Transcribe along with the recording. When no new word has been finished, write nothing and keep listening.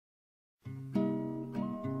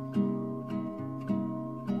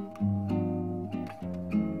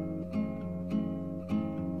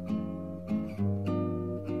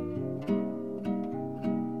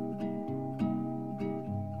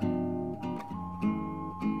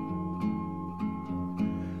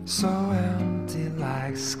so empty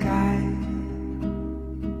like sky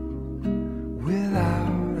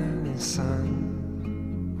without any sun.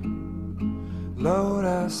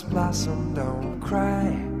 Lotus blossom, don't cry.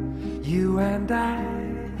 You and I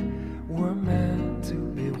were meant to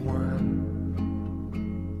be one.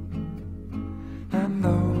 And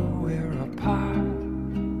though we're apart,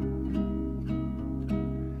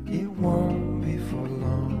 it won't be for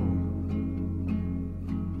long.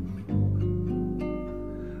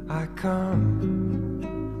 I come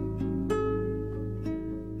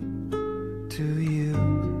to you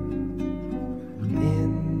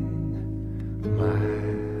in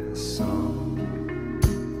my soul.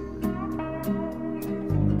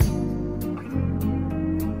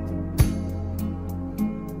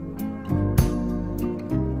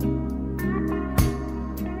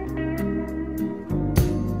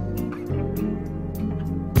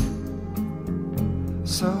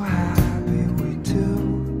 So happy we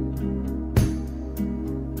two,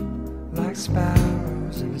 like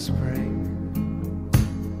sparrows in spring.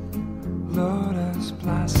 Lotus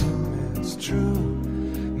blossom, it's true.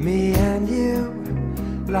 Me and you,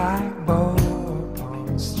 like bow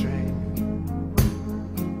upon string.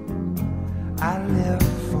 I live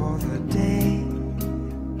for the day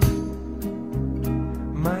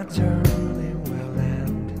my journey will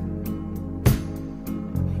end.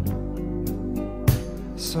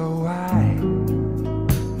 So I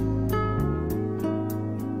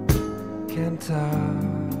can touch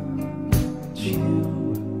you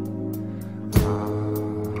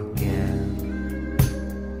again,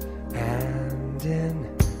 and in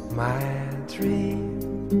my dream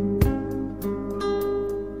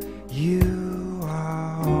you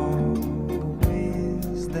are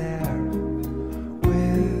always there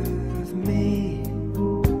with me.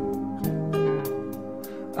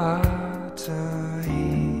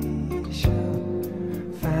 Tahitian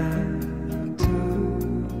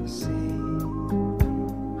fantasy.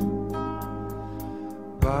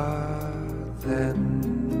 But then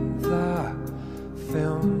the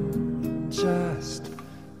film just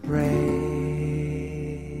breaks,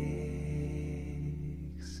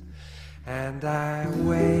 and I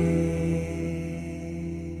wake.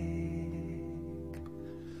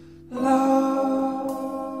 Lotus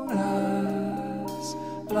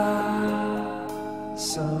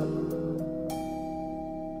blossom,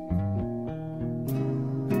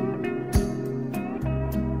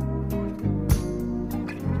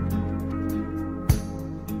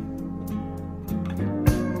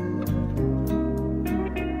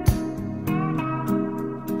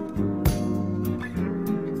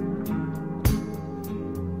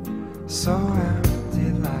 so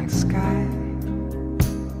empty like sky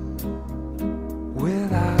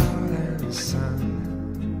without any sun.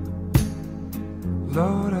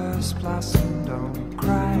 Lotus blossom, don't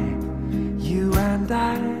cry. You and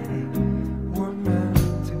I